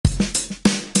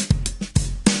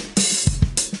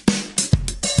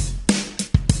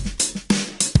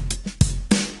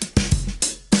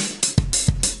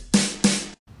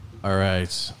All right.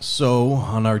 So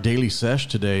on our daily sesh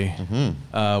today,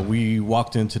 we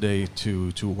walked in today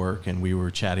to work, and we were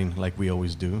chatting like we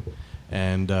always do.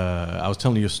 And I was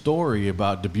telling you a story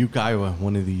about Dubuque, Iowa.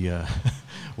 One of the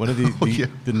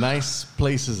the nice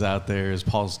places out there is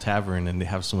Paul's Tavern, and they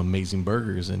have some amazing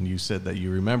burgers. And you said that you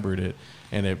remembered it,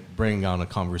 and it brought on a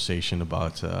conversation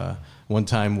about one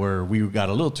time where we got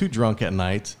a little too drunk at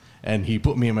night, and he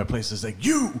put me in my place. It's like,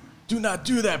 you do not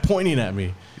do that, pointing at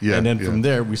me. Yeah, and then from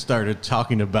there, we started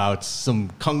talking about some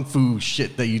kung fu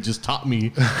shit that you just taught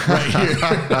me right here.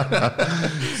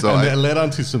 And that led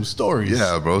on to some stories.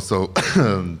 Yeah, bro. So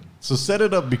so set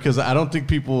it up, because I don't think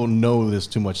people know this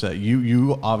too much, that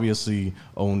you obviously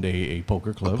owned a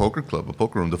poker club. A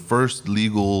poker room. The first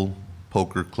legal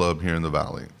poker club here in the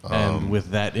Valley. And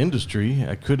with that industry,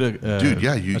 I could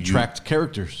attract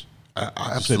characters.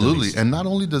 Absolutely. And not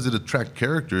only does it attract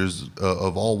characters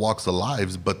of all walks of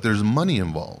lives, but there's money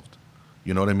involved.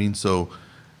 You know what I mean? So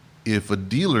if a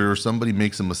dealer or somebody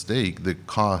makes a mistake that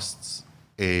costs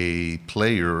a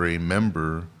player or a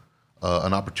member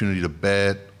an opportunity to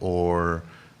bet or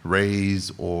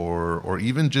raise or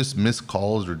even just miss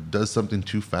calls or does something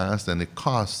too fast, and it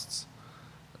costs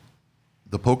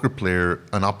the poker player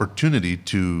an opportunity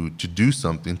to do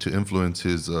something to influence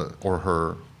his or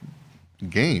her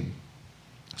game.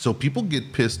 So people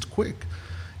get pissed quick.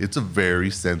 It's a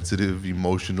very sensitive,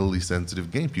 emotionally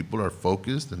sensitive game. People are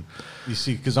focused, and you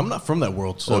see, because I'm not from that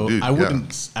world, so I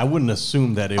wouldn't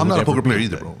assume that. I'm not a poker player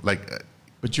either, bro.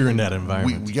 But you're in that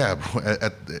environment.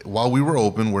 While we were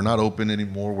open, we're not open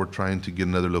anymore. We're trying to get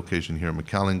another location here in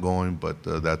McAllen going, but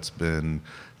that's been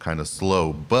kind of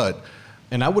slow.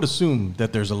 And I would assume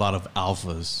that there's a lot of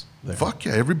alphas there. Fuck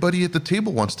yeah. Everybody at the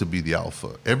table wants to be the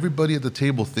alpha. Everybody at the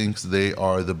table thinks they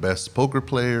are the best poker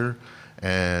player,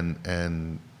 and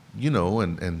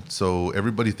so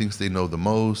everybody thinks they know the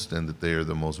most and that they are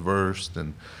the most versed,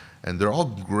 and they're all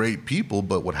great people.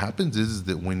 But what happens is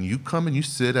that when you come and you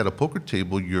sit at a poker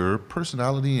table, your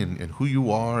personality and who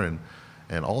you are and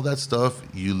all that stuff,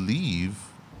 you leave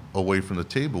away from the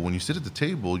table. When you sit at the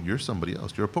table, you're somebody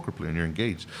else. You're a poker player and you're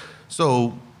engaged.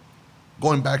 So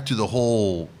going back to the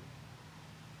whole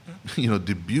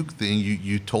Dubuque thing,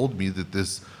 you told me that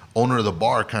this owner of the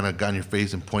bar kind of got in your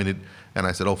face and pointed, and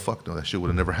I said, oh fuck no, that shit would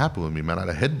have never happened with me, man. I'd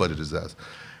have headbutted his ass.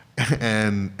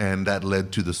 And that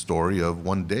led to the story of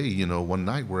one day, one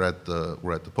night we're at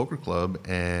the poker club,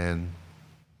 and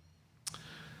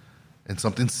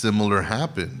something similar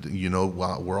happened.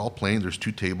 While we're all playing, there's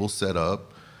two tables set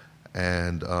up,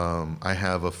 and I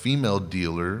have a female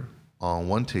dealer on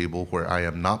one table where I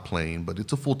am not playing, but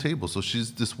it's a full table. So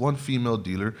she's this one female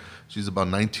dealer. She's about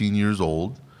 19 years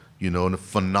old, and a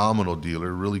phenomenal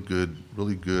dealer, really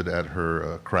good at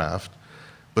her craft.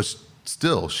 But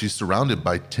still, she's surrounded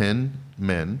by 10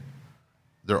 men.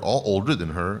 They're all older than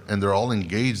her, and they're all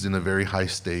engaged in a very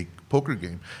high-stake poker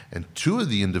game. And two of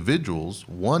the individuals,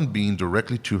 one being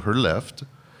directly to her left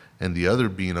and the other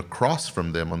being across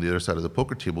from them on the other side of the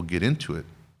poker table, get into it.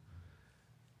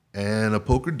 And a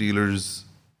poker dealer's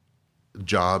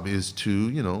job is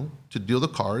to deal the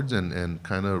cards and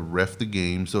kind of ref the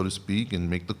game, so to speak, and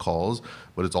make the calls.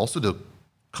 But it's also to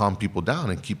calm people down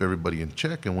and keep everybody in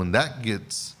check. And when that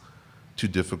gets too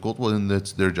difficult, well, then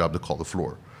it's their job to call the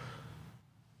floor.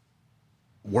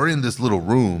 We're in this little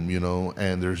room,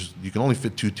 and you can only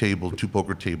fit two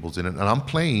poker tables in it. And I'm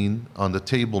playing on the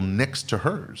table next to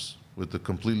hers with a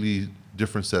completely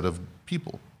different set of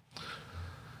people.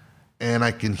 And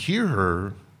I can hear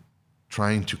her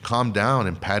trying to calm down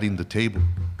and patting the table,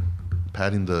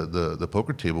 patting the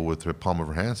poker table with her palm of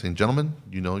her hand, saying, gentlemen,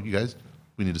 you guys,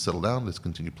 we need to settle down. Let's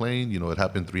continue playing. It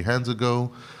happened 3 hands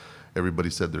ago. Everybody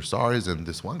said their sorries. And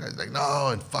this one guy's like, no,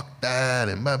 and fuck that,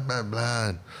 and blah, blah, blah.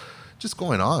 And just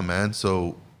going on, man.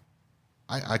 So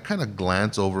I kind of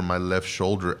glance over my left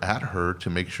shoulder at her to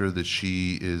make sure that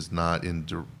she is not in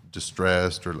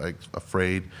distressed or like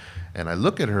afraid. And I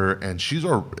look at her, and she's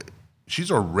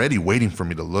already waiting for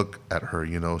me to look at her.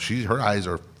 Her eyes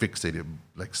are fixated,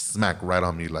 like smack right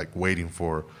on me, like waiting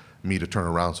for me to turn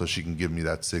around so she can give me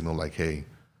that signal, like, hey,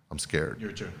 I'm scared.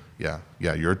 Your turn. Yeah,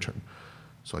 your turn.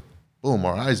 So boom,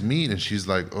 our eyes meet, and she's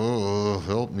like, oh,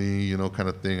 help me, kind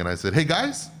of thing. And I said, hey,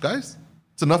 guys,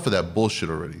 it's enough of that bullshit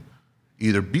already.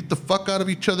 Either beat the fuck out of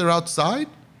each other outside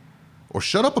or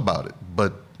shut up about it.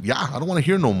 But yeah, I don't want to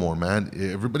hear no more, man.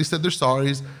 Everybody said their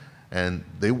sorries, and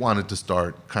they wanted to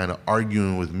start kind of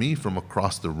arguing with me from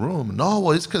across the room. No,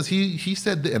 well, it's because he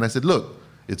said that. And I said, look,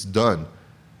 it's done.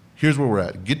 Here's where we're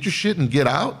at. Get your shit and get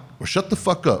out, or shut the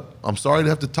fuck up. I'm sorry to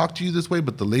have to talk to you this way,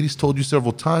 but the ladies told you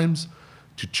several times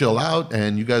to chill out,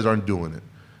 and you guys aren't doing it.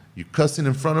 you're cussing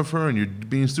in front of her, and you're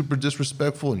being super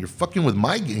disrespectful, and you're fucking with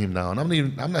my game now, and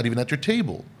I'm not even at your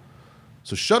table.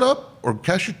 So shut up or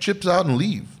cash your chips out and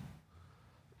leave.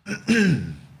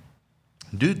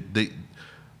 Dude,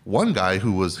 one guy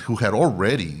who had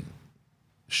already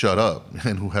shut up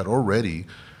and who had already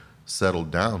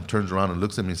settled down turns around and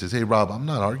looks at me and says, "Hey, Rob, I'm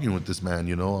not arguing with this man.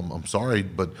 You know, I'm sorry,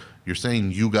 but you're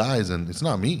saying you guys, and it's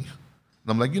not me." And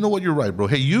I'm like, you know what? You're right, bro.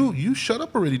 Hey, you shut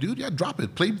up already, dude. Yeah, drop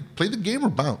it. Play the game or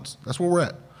bounce. That's where we're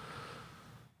at.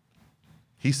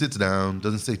 He sits down,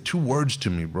 doesn't say 2 words to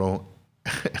me, bro.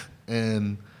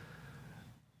 And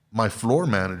my floor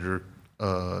manager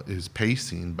is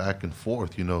pacing back and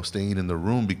forth, you know, staying in the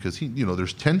room because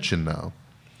there's tension now.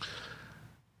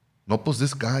 No, pues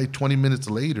this guy 20 minutes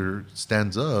later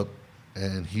stands up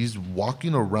and he's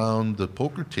walking around the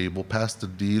poker table past the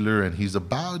dealer, and he's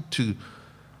about to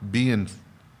be in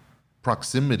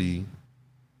proximity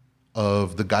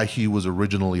of the guy he was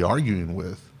originally arguing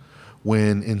with,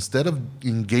 when instead of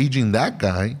engaging that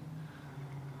guy,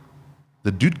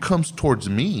 the dude comes towards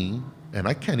me, and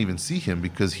I can't even see him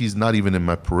because he's not even in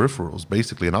my peripherals,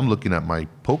 basically, and I'm looking at my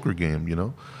poker game, you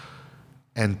know,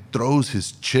 and throws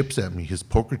his chips at me, his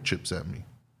poker chips at me,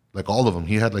 like all of them.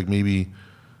 He had like maybe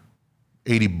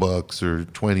 $80 or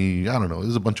 20, I don't know.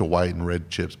 There's a bunch of white and red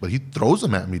chips, but he throws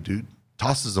them at me, dude,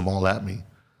 tosses them all at me,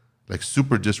 like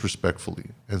super disrespectfully,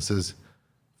 and says,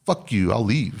 "Fuck you, I'll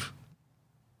leave."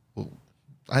 Well,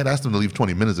 I had asked him to leave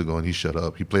 20 minutes ago, and he shut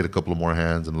up. He played a couple of more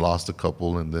hands and lost a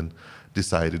couple, and then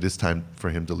decided it's time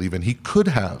for him to leave. And he could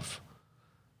have,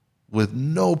 with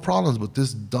no problems, but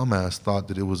this dumbass thought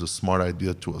that it was a smart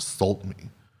idea to assault me.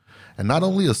 And not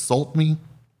only assault me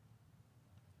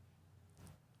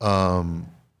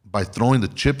by throwing the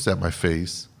chips at my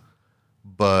face,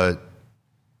 but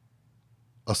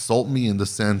assault me in the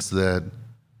sense that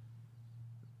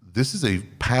this is a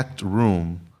packed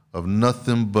room of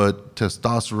nothing but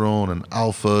testosterone and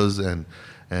alphas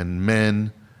and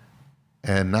men,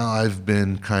 and now I've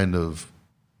been kind of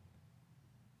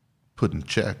put in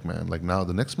check, man. Like, now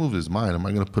the next move is mine. Am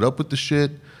I going to put up with the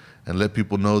shit and let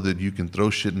people know that you can throw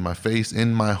shit in my face,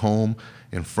 in my home,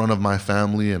 in front of my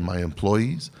family and my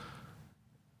employees?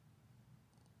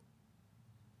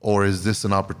 Or is this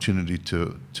an opportunity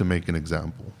to make an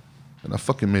example? And I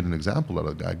fucking made an example out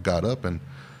of the guy. I got up and,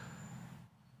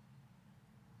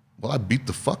 well, I beat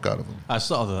the fuck out of him. I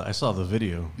saw the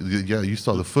video. Yeah, you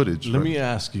saw the footage. Let me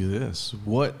ask you this.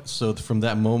 So from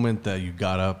that moment that you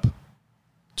got up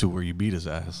to where you beat his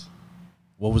ass,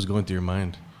 what was going through your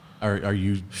mind? Are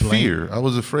you fear? I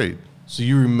was afraid. So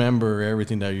you remember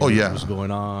everything that was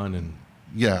going on, and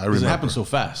yeah, I remember. It happened so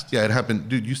fast. Yeah, it happened,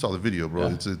 dude. You saw the video, bro.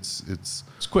 Yeah. It's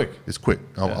quick. It's quick.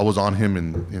 I was on him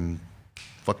in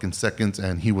fucking seconds,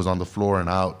 and he was on the floor and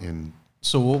out in.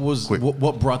 So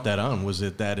what brought that on? Was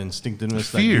it that instinctiveness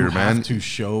fear, that you man, have to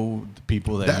show the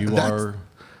people that you are?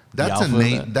 That's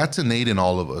innate. That's innate in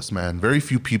all of us, man. Very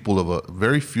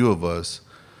few of us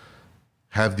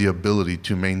have the ability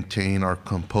to maintain our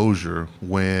composure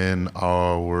when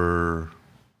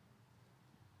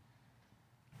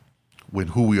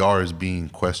who we are is being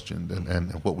questioned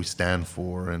and what we stand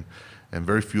for, and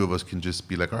very few of us can just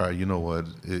be like, all right, you know what,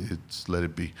 it's let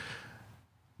it be.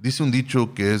 Dice un dicho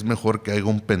que es mejor que haya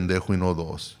un pendejo y no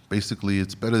dos. Basically,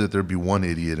 it's better that there be one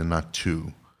idiot and not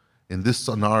two. In this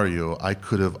scenario, I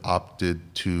could have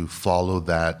opted to follow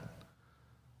that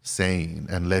saying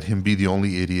and let him be the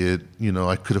only idiot. You know,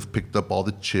 I could have picked up all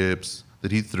the chips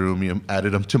that he threw me and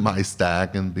added them to my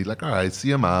stack and be like, all right,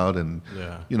 see him out, and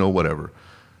you know, whatever.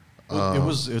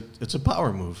 It's a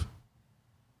power move.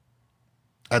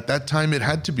 At that time, it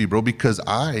had to be, bro, because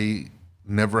I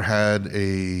never had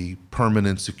a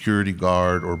permanent security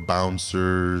guard or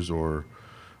bouncers or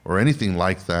anything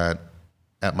like that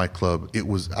at my club. It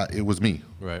was me.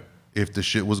 Right. If the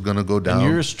shit was gonna go down. And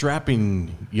you're a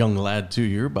strapping young lad too.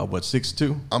 You're about what,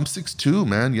 6'2"? I'm 6'2",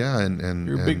 man. Yeah, and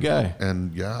you're a big guy.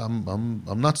 And yeah, I'm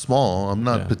not small. I'm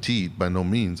not petite by no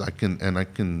means. I can.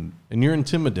 And you're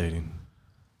intimidating.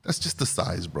 That's just the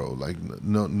size, bro. Like,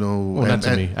 no. Well, not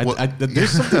to me. There's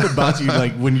something about you,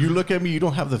 like, when you look at me, you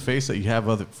don't have the face that you have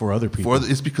for other people.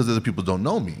 It's because other people don't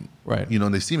know me. Right. You know,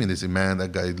 and they see me and they say, man,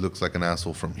 that guy looks like an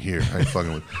asshole from here. I ain't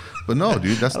fucking with. But no,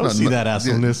 dude, that's I don't see that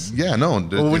assholeness. Yeah, no.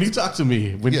 Well, when you talk to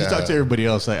me, when you talk to everybody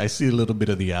else, I see a little bit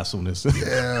of the assholeness.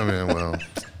 Yeah, man, well.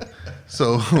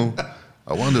 So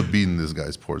I wound up beating this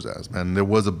guy's poor ass, man. There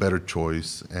was a better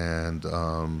choice, and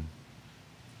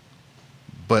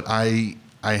but I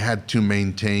had to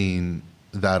maintain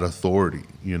that authority,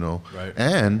 you know? Right.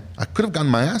 And I could have gotten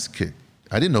my ass kicked.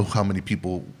 I didn't know how many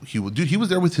people he was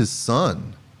there with his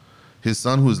son. His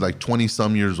son, who's like 20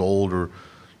 some years old, or,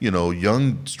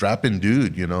 young strapping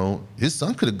dude, his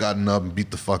son could have gotten up and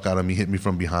beat the fuck out of me, hit me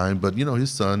from behind. But,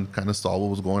 his son kind of saw what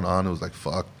was going on. It was like,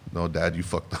 fuck, no, dad, you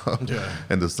fucked up. Yeah.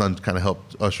 And the son kind of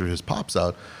helped usher his pops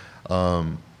out.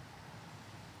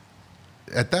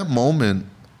 At that moment,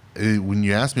 when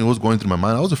you asked me what was going through my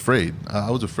mind, I was afraid.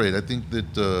 I was afraid. I think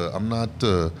that I'm not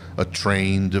a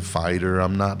trained fighter.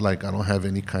 I'm not I don't have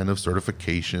any kind of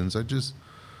certifications. I just,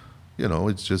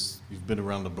 it's just. You've been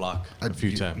around the block a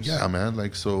few times. Yeah,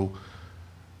 man. So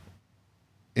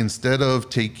instead of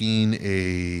taking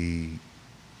a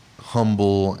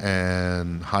humble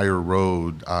and higher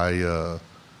road, I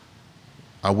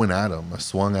went at him. I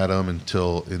swung at him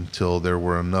until there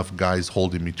were enough guys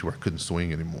holding me to where I couldn't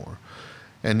swing anymore.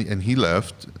 And he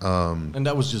left. And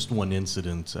that was just one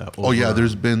incident. Oh yeah,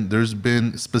 there's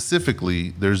been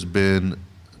specifically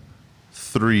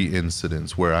 3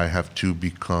 incidents where I have to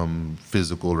become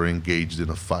physical or engaged in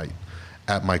a fight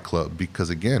at my club because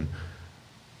again,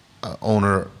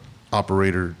 owner,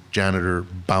 operator, janitor,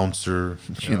 bouncer,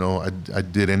 I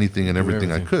did anything and everything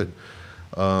I could.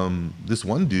 This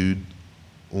one dude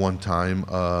one time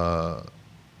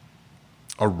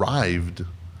arrived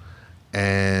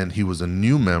and he was a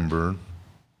new member.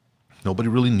 Nobody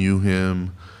really knew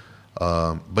him,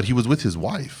 but he was with his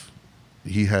wife.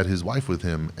 He had his wife with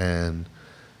him, and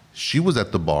she was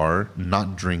at the bar,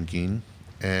 not drinking,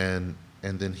 and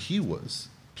then he was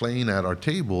playing at our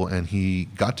table, and he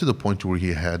got to the point to where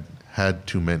he had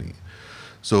too many.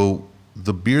 So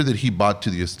the beer that he bought to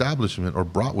the establishment or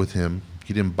brought with him,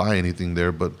 he didn't buy anything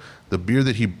there, but the beer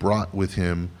that he brought with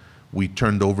him, we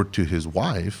turned over to his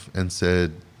wife and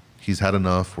said, he's had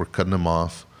enough, we're cutting him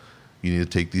off. You need to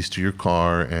take these to your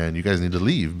car, and you guys need to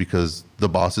leave because the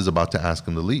boss is about to ask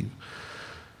him to leave.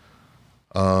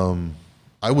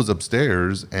 I was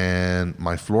upstairs, and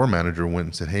my floor manager went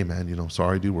and said, hey, man,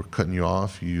 sorry, dude, we're cutting you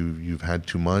off. You've had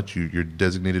too much. Your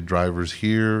designated driver's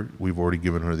here. We've already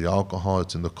given her the alcohol.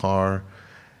 It's in the car.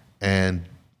 And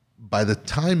by the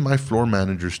time my floor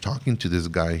manager's talking to this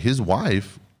guy, his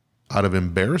wife, out of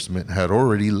embarrassment, had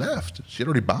already left. She had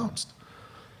already bounced.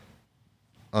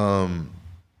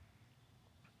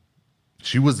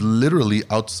 She was literally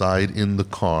outside in the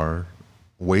car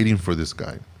waiting for this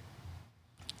guy.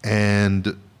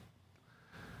 And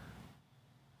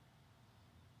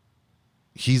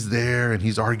he's there and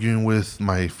he's arguing with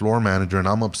my floor manager, and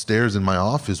I'm upstairs in my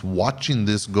office watching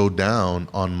this go down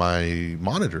on my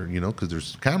monitor, because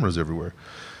there's cameras everywhere.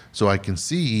 So I can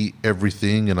see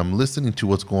everything and I'm listening to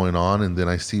what's going on, and then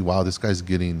I see, wow, this guy's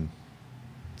getting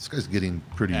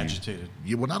pretty agitated.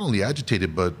 Yeah, well, not only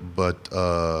agitated, but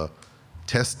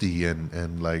testy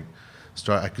and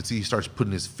I could see he starts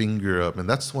putting his finger up, and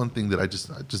that's one thing that I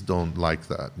just don't like.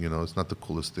 That it's not the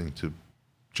coolest thing to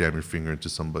jam your finger into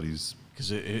somebody's,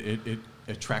 because it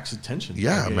attracts attention.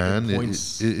 Yeah, man.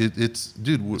 It's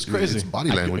dude. It's crazy. It's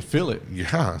body language. I feel it.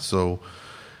 Yeah. So,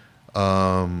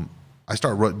 I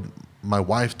start running. My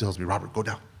wife tells me, Robert, go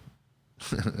down.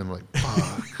 And I'm like,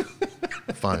 fuck.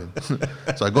 Fine.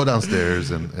 So I go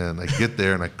downstairs and I get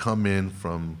there and I come in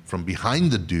from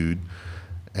behind the dude,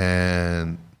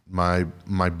 and my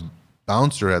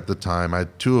bouncer at the time, I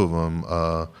had 2 of them,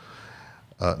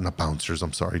 not bouncers,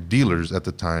 I'm sorry, dealers at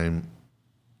the time.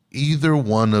 Either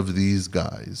one of these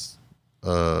guys,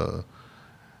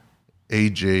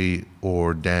 AJ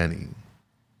or Danny,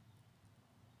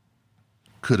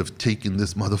 could have taken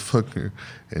this motherfucker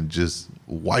and just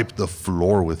wiped the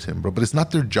floor with him, bro. But it's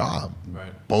not their job.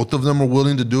 Right. Both of them are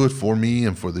willing to do it for me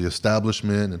and for the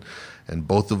establishment, and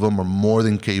both of them are more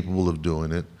than capable of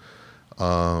doing it.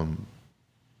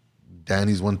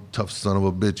 Danny's one tough son of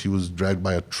a bitch. He was dragged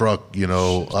by a truck,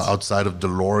 outside of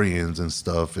DeLoreans and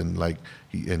stuff, and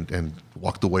and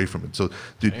walked away from it. So,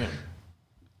 dude, damn.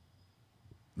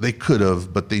 They could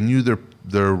have, but they knew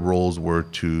their roles were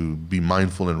to be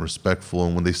mindful and respectful.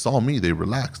 And when they saw me, they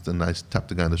relaxed. And I tapped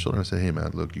the guy on the shoulder and I said, hey, man,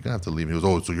 look, you're going to have to leave. He goes,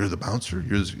 oh, so you're the bouncer?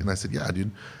 And I said, yeah,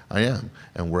 dude, I am.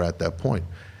 And we're at that point.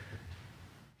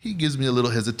 He gives me a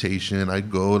little hesitation. I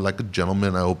go like a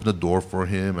gentleman. I open the door for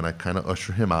him, and I kind of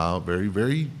usher him out very,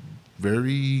 very,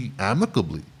 very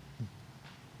amicably.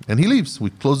 And he leaves. We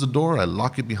close the door. I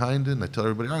lock it behind him. I tell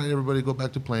everybody, all right, everybody go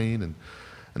back to playing. And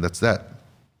that's that.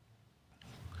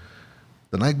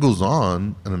 The night goes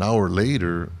on, and an hour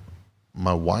later,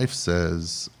 my wife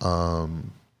says, hey,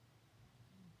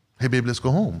 babe, let's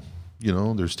go home.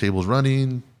 There's tables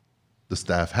running. The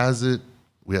staff has it.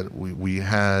 We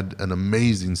had an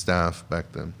amazing staff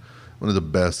back then, one of the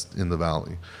best in the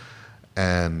valley.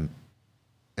 And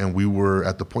we were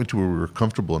at the point where we were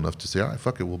comfortable enough to say, all right,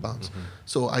 fuck it, we'll bounce. Mm-hmm.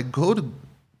 So I go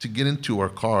to get into our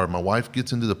car. My wife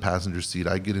gets into the passenger seat.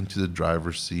 I get into the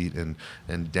driver's seat, and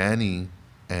Danny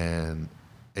and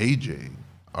AJ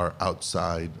are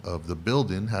outside of the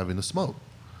building having a smoke.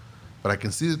 But I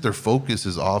can see that their focus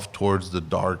is off towards the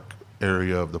dark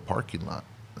area of the parking lot.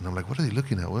 And I'm like, what are they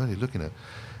looking at? What are they looking at?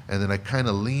 And then I kind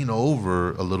of lean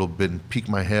over a little bit and peek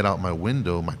my head out my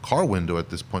window, my car window at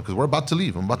this point, because we're about to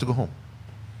leave. I'm about to go home.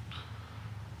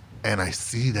 And I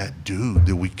see that dude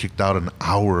that we kicked out an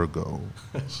hour ago.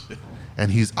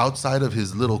 And he's outside of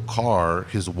his little car.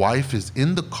 His wife is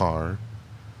in the car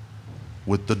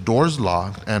with the doors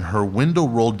locked and her window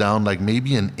rolled down like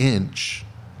maybe an inch,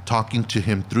 talking to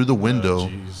him through the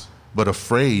window, but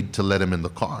afraid to let him in the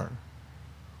car.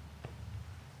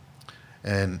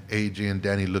 And AJ and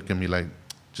Danny look at me like,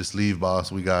 just leave,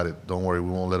 boss. We got it. Don't worry. We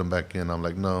won't let him back in. I'm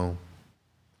like, no.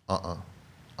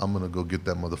 I'm going to go get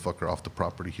that motherfucker off the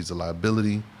property. He's a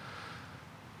liability.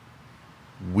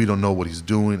 We don't know what he's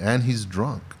doing, and he's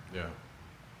drunk. Yeah.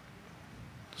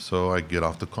 So I get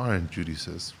off the car, and Judy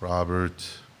says,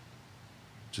 Robert,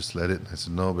 just let it. I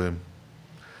said, no, babe.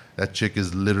 That chick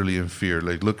is literally in fear.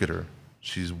 Like, look at her.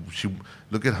 She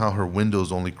look at how her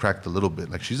window's only cracked a little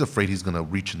bit. Like, she's afraid he's going to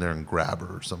reach in there and grab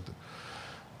her or something.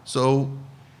 So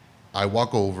I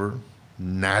walk over.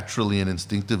 Naturally and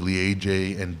instinctively,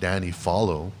 AJ and Danny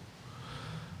follow.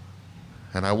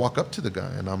 And I walk up to the guy,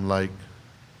 and I'm like,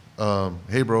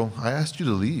 hey, bro, I asked you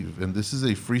to leave. And this is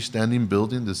a freestanding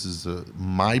building. This is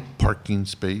my parking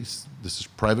space. This is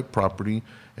private property.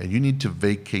 And you need to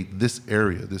vacate this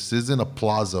area. This isn't a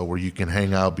plaza where you can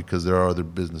hang out because there are other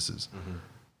businesses. Mm-hmm.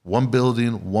 One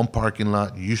building, one parking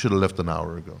lot. You should have left an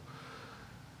hour ago.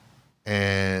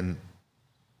 And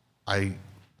I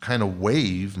kind of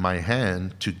wave my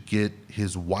hand to get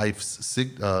his wife's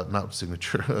to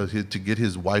get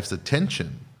his wife's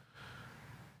attention.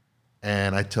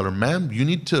 And I tell her, ma'am, you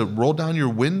need to roll down your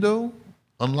window,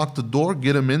 unlock the door,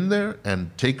 get him in there,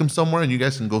 and take him somewhere, and you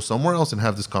guys can go somewhere else and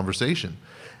have this conversation.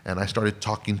 And I started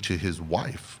talking to his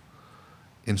wife,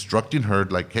 instructing her,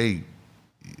 like, hey,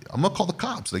 I'm gonna call the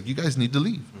cops. Like, you guys need to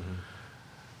leave. Mm-hmm.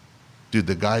 Dude,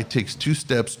 the guy takes 2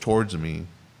 steps towards me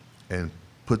and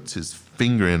puts his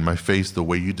finger in my face the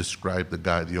way you described the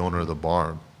guy, the owner of the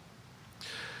bar.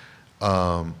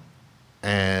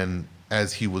 And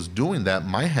as he was doing that,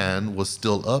 my hand was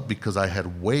still up because I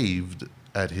had waved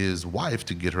at his wife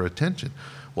to get her attention.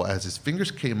 Well, as his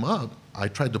fingers came up, I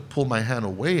tried to pull my hand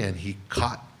away, and he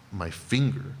caught my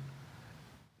finger,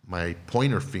 my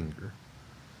pointer finger,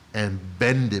 and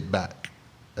bend it back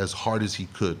as hard as he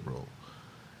could, bro.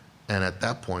 And at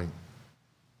that point,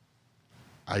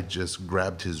 I just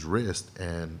grabbed his wrist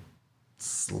and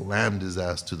slammed his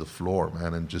ass to the floor,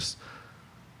 man, and just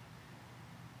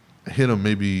hit him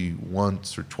maybe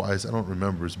once or twice. I don't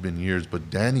remember. It's been years. But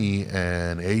Danny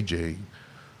and AJ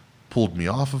pulled me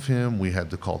off of him. We had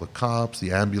to call the cops.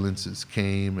 The ambulances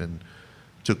came and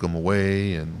took him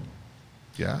away. And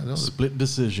yeah, no, split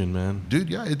decision, man. Dude,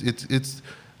 yeah, it's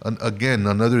again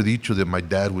another dicho that my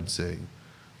dad would say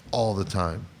all the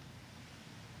time.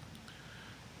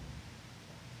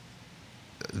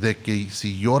 De que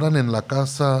si lloran en la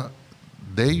casa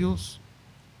de ellos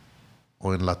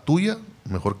o en la tuya,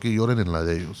 mejor que lloren en la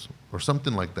de ellos, or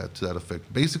something like that, to that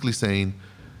effect. Basically saying,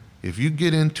 if you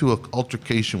get into an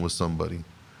altercation with somebody,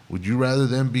 would you rather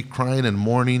them be crying and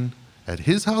mourning at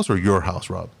his house or your house,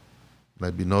 Rob? And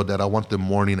I'd be, no, Dad, I want them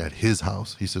mourning at his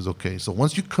house. He says, okay. So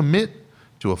once you commit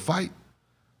to a fight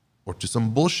or to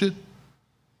some bullshit,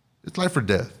 it's life or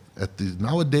death.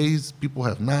 Nowadays, people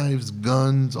have knives,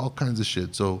 guns, all kinds of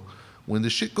shit. So when the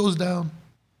shit goes down,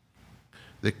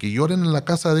 de que lloren en la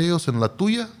casa de ellos, en la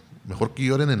tuya, mejor que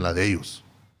lloren en la de ellos.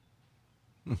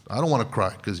 I don't want to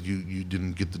cry because you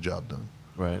didn't get the job done.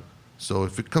 Right. So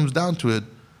if it comes down to it,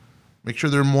 make sure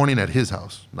they're mourning at his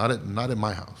house, not at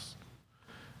my house.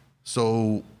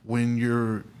 So when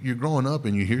you're growing up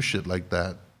and you hear shit like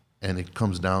that, and it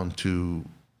comes down to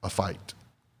a fight,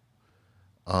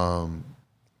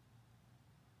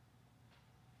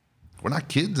 we're not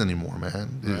kids anymore,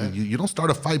 man. Right. You don't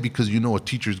start a fight because you know a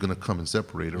teacher's going to come and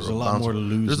separate. There's a lot more to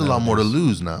lose. There's a lot more to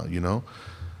lose now, you know?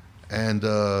 And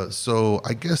so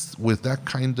I guess with that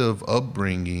kind of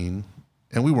upbringing,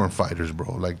 and we weren't fighters,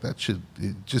 bro. Like that shit,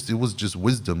 it was just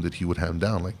wisdom that he would hand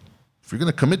down. Like, if you're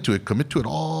going to commit to it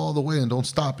all the way and don't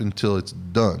stop until it's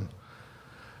done.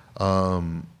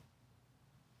 The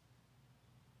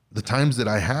few times that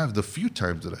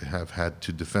I have had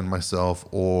to defend myself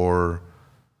or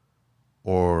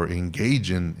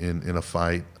engage in a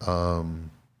fight,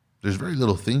 there's very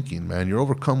little thinking, man. You're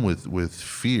overcome with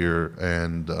fear,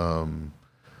 and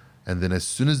then as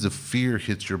soon as the fear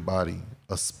hits your body,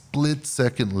 a split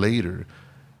second later,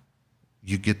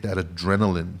 you get that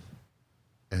adrenaline.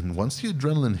 And once the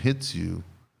adrenaline hits you,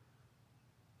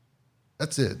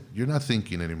 that's it. You're not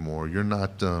thinking anymore. You're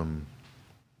not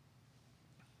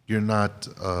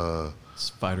It's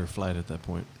fight or flight at that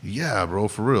point. yeah, bro,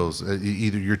 for reals.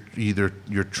 Either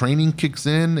your training kicks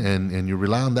in and you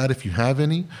rely on that if you have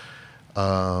any,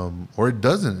 or it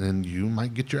doesn't, and you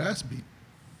might get your ass beat.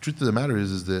 Truth of the matter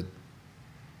is that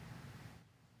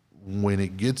when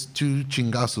it gets to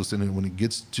chingazos and when it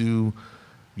gets to,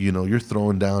 you're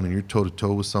throwing down and you're toe to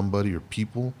toe with somebody or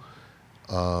people,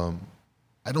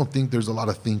 I don't think there's a lot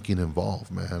of thinking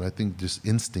involved, man. I think just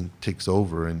instinct takes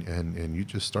over and you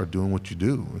just start doing what you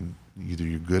do, and either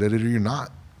you're good at it or you're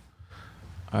not.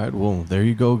 All right, well, there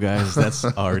you go, guys. That's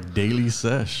our daily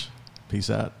sesh. Peace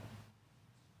out.